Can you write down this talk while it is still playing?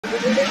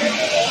Yo,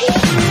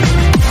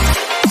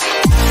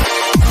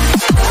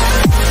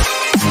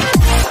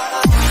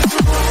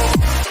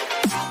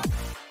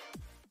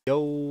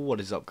 what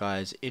is up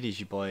guys, it is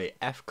your boy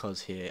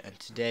FCuz here, and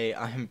today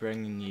I am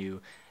bringing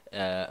you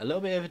a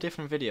little bit of a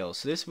different video.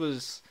 So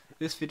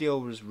this video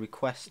was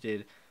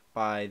requested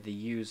by the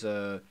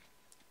user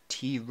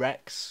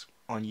T-Rex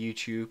on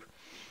YouTube.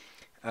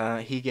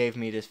 He gave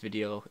me this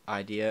video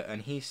idea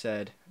and he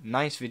said,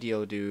 "Nice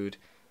video dude,"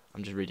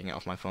 I'm just reading it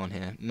off my phone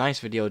here, "Nice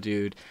video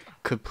dude,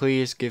 could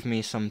please give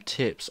me some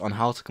tips on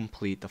how to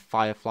complete the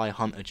Firefly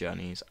Hunter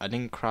journeys. I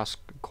didn't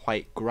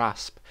quite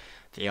grasp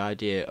the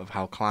idea of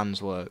how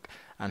clans work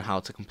and how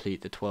to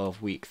complete the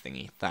 12-week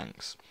thingy,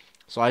 thanks."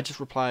 So I just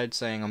replied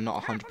saying I'm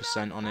not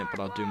 100% on it, but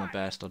I'll do my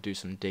best, I'll do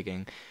some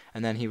digging.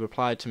 And then he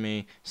replied to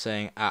me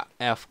saying, "At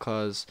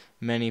FCuz,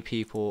 many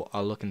people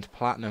are looking to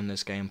platinum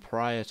this game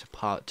prior to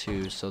part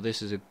 2, so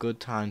this is a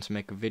good time to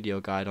make a video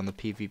guide on the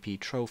PvP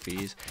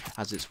trophies,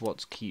 as it's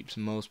what keeps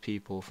most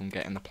people from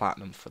getting the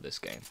platinum for this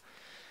game."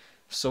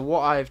 So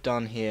what I've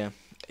done here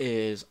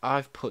is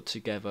I've put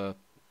together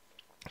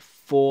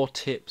 4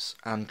 tips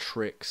and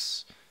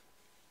tricks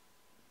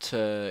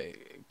to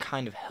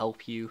kind of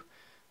help you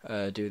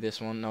do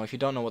this one. Now, if you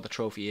don't know what the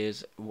trophy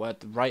is,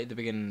 right at the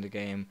beginning of the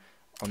game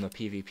on the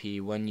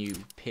PvP, when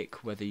you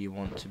pick whether you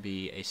want to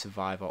be a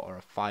survivor or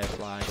a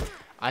firefly,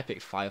 I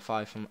picked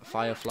firefly for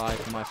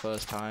my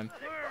first time,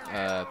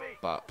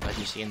 but as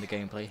you see in the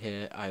gameplay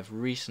here, I've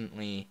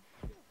recently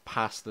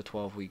passed the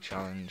 12-week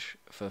challenge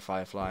for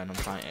firefly and I'm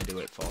trying to do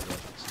it for the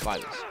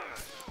survivors.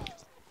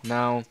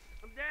 Now,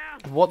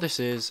 what this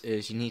is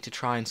you need to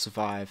try and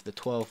survive the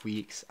 12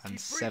 weeks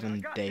and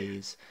 7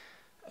 days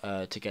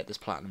to get this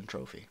platinum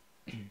trophy.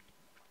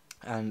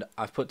 And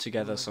I've put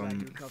together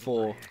some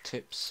 4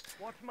 tips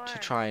to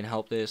try and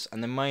help this,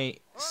 and they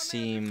might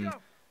seem, a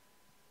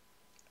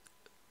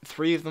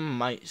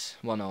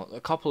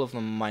couple of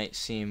them might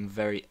seem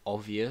very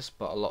obvious,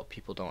 but a lot of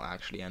people don't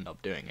actually end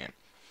up doing it.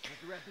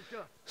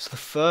 So the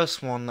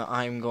first one that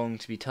I'm going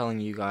to be telling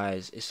you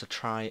guys is to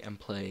try and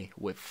play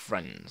with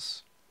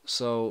friends.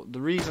 So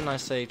the reason I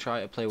say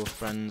try to play with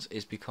friends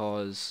is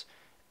because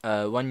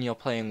when you're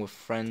playing with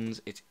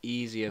friends, it's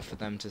easier for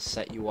them to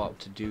set you up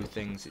to do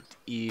things, it's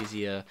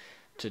easier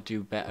to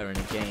do better in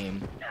a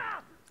game,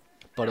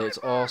 but it's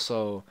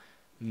also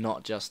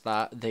not just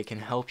that, they can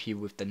help you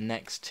with the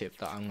next tip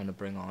that I'm going to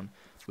bring on,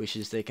 which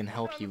is they can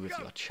help you with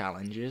your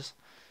challenges.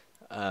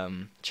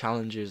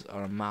 Challenges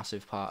are a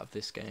massive part of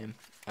this game.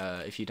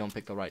 If you don't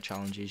pick the right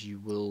challenges, you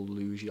will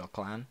lose your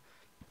clan.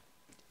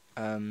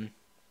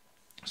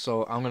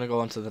 So I'm going to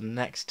go on to the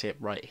next tip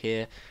right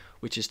here,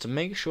 which is to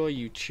make sure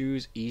you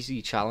choose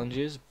easy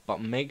challenges, but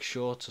make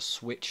sure to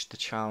switch the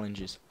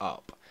challenges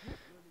up.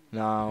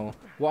 Now,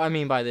 what I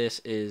mean by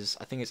this is,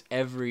 I think it's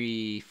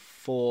every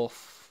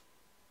 4th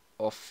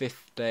or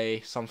 5th day,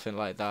 something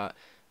like that,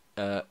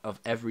 of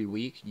every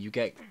week, you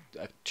get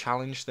a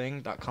challenge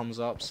thing that comes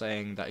up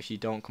saying that if you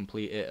don't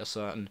complete it, a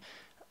certain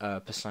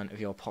percent of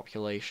your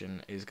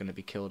population is going to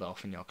be killed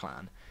off in your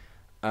clan.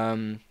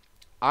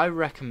 I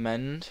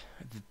recommend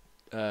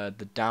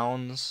the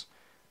downs,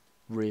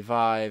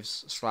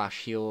 revives /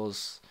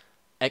 heals,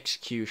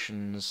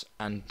 executions,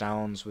 and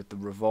downs with the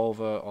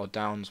revolver or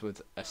downs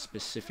with a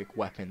specific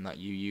weapon that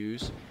you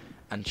use,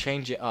 and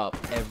change it up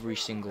every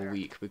single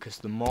week, because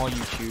the more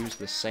you choose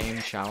the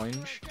same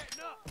challenge,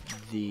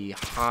 the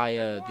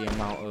higher the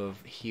amount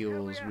of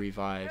heals,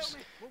 revives,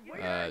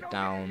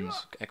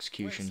 downs,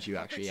 executions you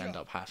actually end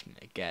up having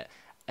to get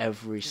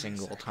every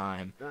single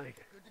time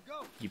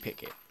you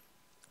pick it.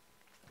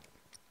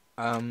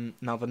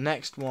 Now the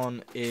next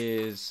one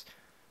is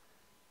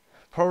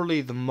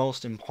probably the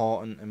most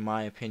important in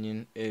my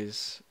opinion,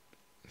 is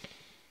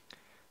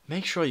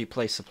make sure you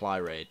play Supply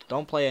Raid.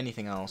 Don't play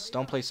anything else.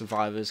 Don't play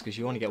Survivors, because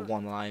you only get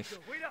 1 life,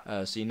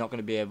 so you're not going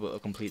to be able to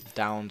complete the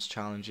downs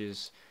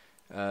challenges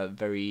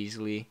very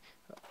easily,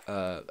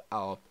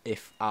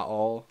 if at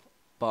all.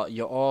 But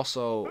you're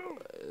also,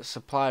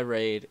 Supply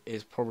Raid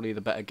is probably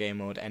the better game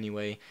mode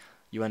anyway.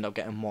 You end up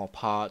getting more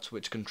parts,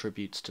 which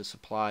contributes to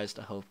supplies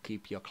to help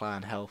keep your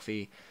clan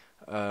healthy,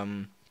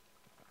 and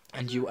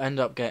you end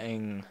up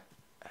getting,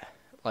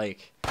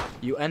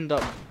 you end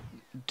up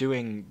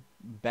doing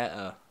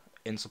better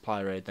in Supply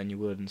Raid than you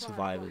would in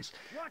Survivors.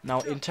 Now,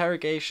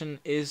 Interrogation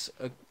is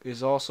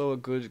also a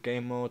good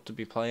game mode to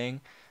be playing.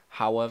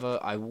 However,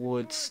 I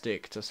would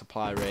stick to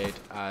Supply Raid,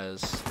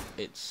 as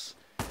it's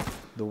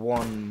the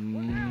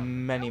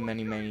one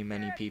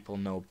many people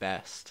know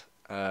best.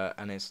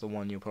 And it's the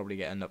one you'll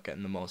probably end up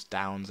getting the most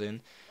downs in.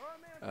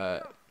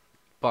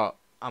 But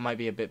I might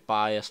be a bit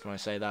biased when I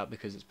say that,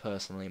 because it's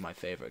personally my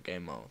favourite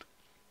game mode.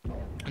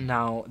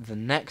 Now, the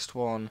next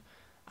one,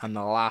 and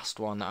the last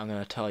one that I'm going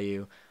to tell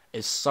you,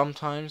 is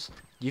sometimes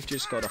you've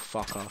just got to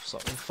fuck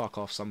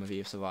off some of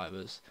your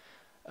survivors.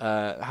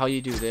 How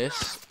you do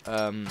this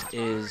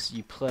is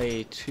you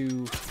play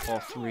 2 or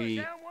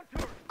 3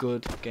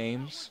 good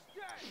games,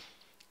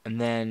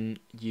 and then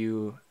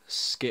you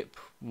skip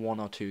 1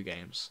 or 2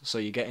 games. So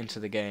you get into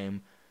the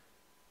game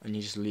and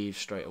you just leave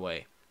straight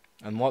away.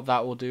 And what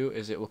that will do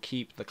is it will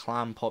keep the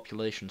clan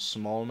population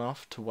small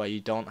enough to where you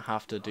don't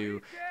have to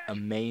do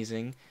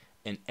amazing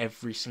in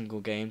every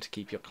single game to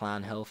keep your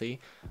clan healthy.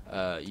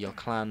 Your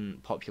clan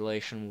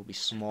population will be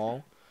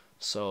small,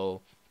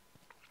 so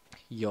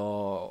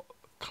your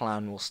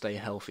clan will stay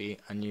healthy,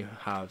 and you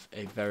have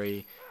a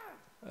very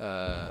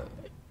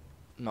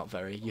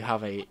you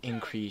have a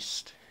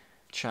increased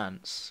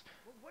chance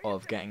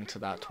of getting to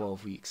that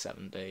 12 weeks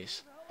 7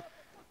 days.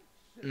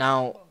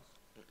 Now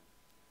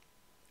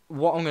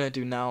what I'm going to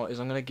do now is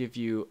I'm going to give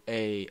you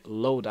a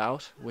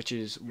loadout, which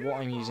is what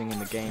I'm using in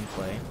the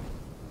gameplay,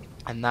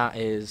 and that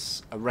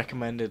is a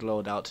recommended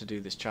loadout to do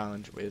this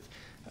challenge with,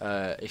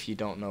 if you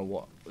don't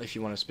know if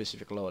you want a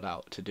specific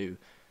loadout to do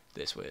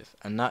this with,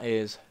 and that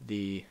is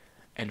the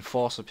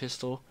Enforcer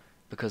pistol,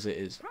 because it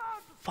is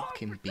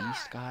fucking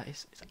beast,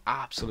 guys. It's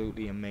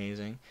absolutely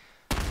amazing.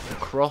 The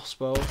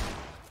crossbow,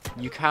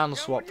 you can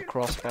swap the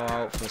crossbow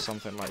out for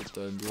something like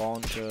the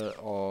launcher,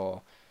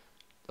 or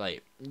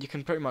like you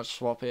can pretty much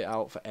swap it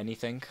out for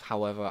anything.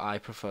 However, I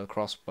prefer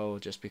crossbow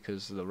just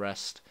because the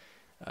rest,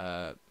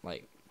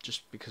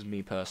 just because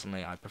me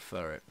personally, I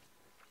prefer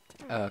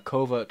it.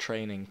 Covert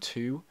training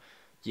 2,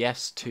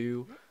 yes,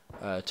 2.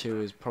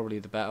 2 is probably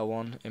the better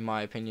one in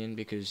my opinion,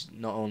 because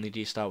not only do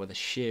you start with a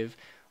shiv,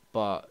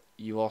 but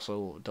you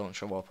also don't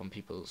show up on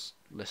people's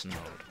listen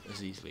mode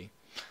as easily.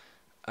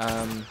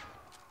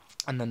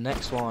 And the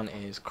next one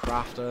is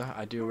Crafter.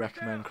 I do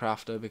recommend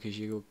Crafter because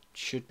you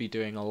should be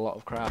doing a lot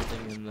of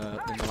crafting in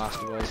the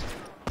Last of Us.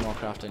 The more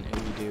crafting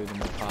you do, the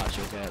more parts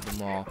you'll get, the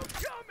more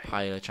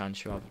higher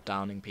chance you have of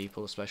downing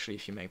people, especially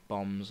if you make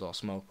bombs or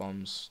smoke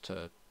bombs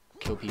to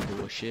kill people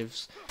with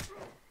shivs.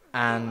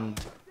 And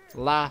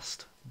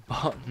last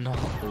but not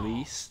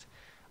least,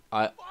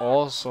 I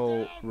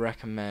also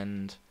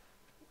recommend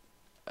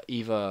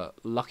either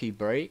Lucky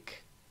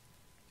Break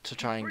to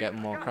try and get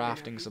more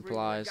crafting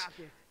supplies,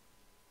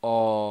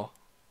 or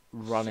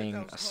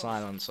running a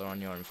silencer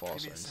on your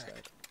Enforcer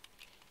instead.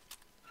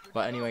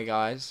 But anyway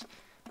guys,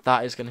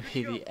 that is going to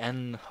be the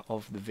end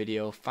of the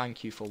video.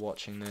 Thank you for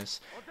watching this.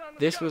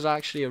 This was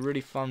actually a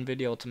really fun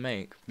video to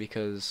make,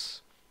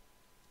 because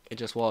it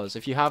just was.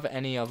 If you have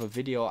any other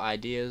video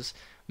ideas,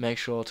 make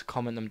sure to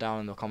comment them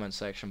down in the comment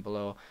section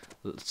below.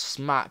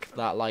 Smack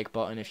that like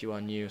button if you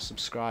are new,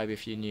 subscribe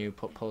if you're new,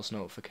 put post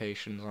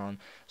notifications on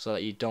so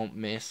that you don't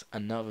miss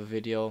another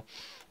video,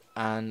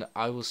 and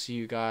I will see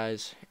you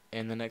guys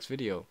in the next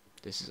video.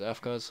 This is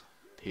FCuz,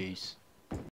 peace.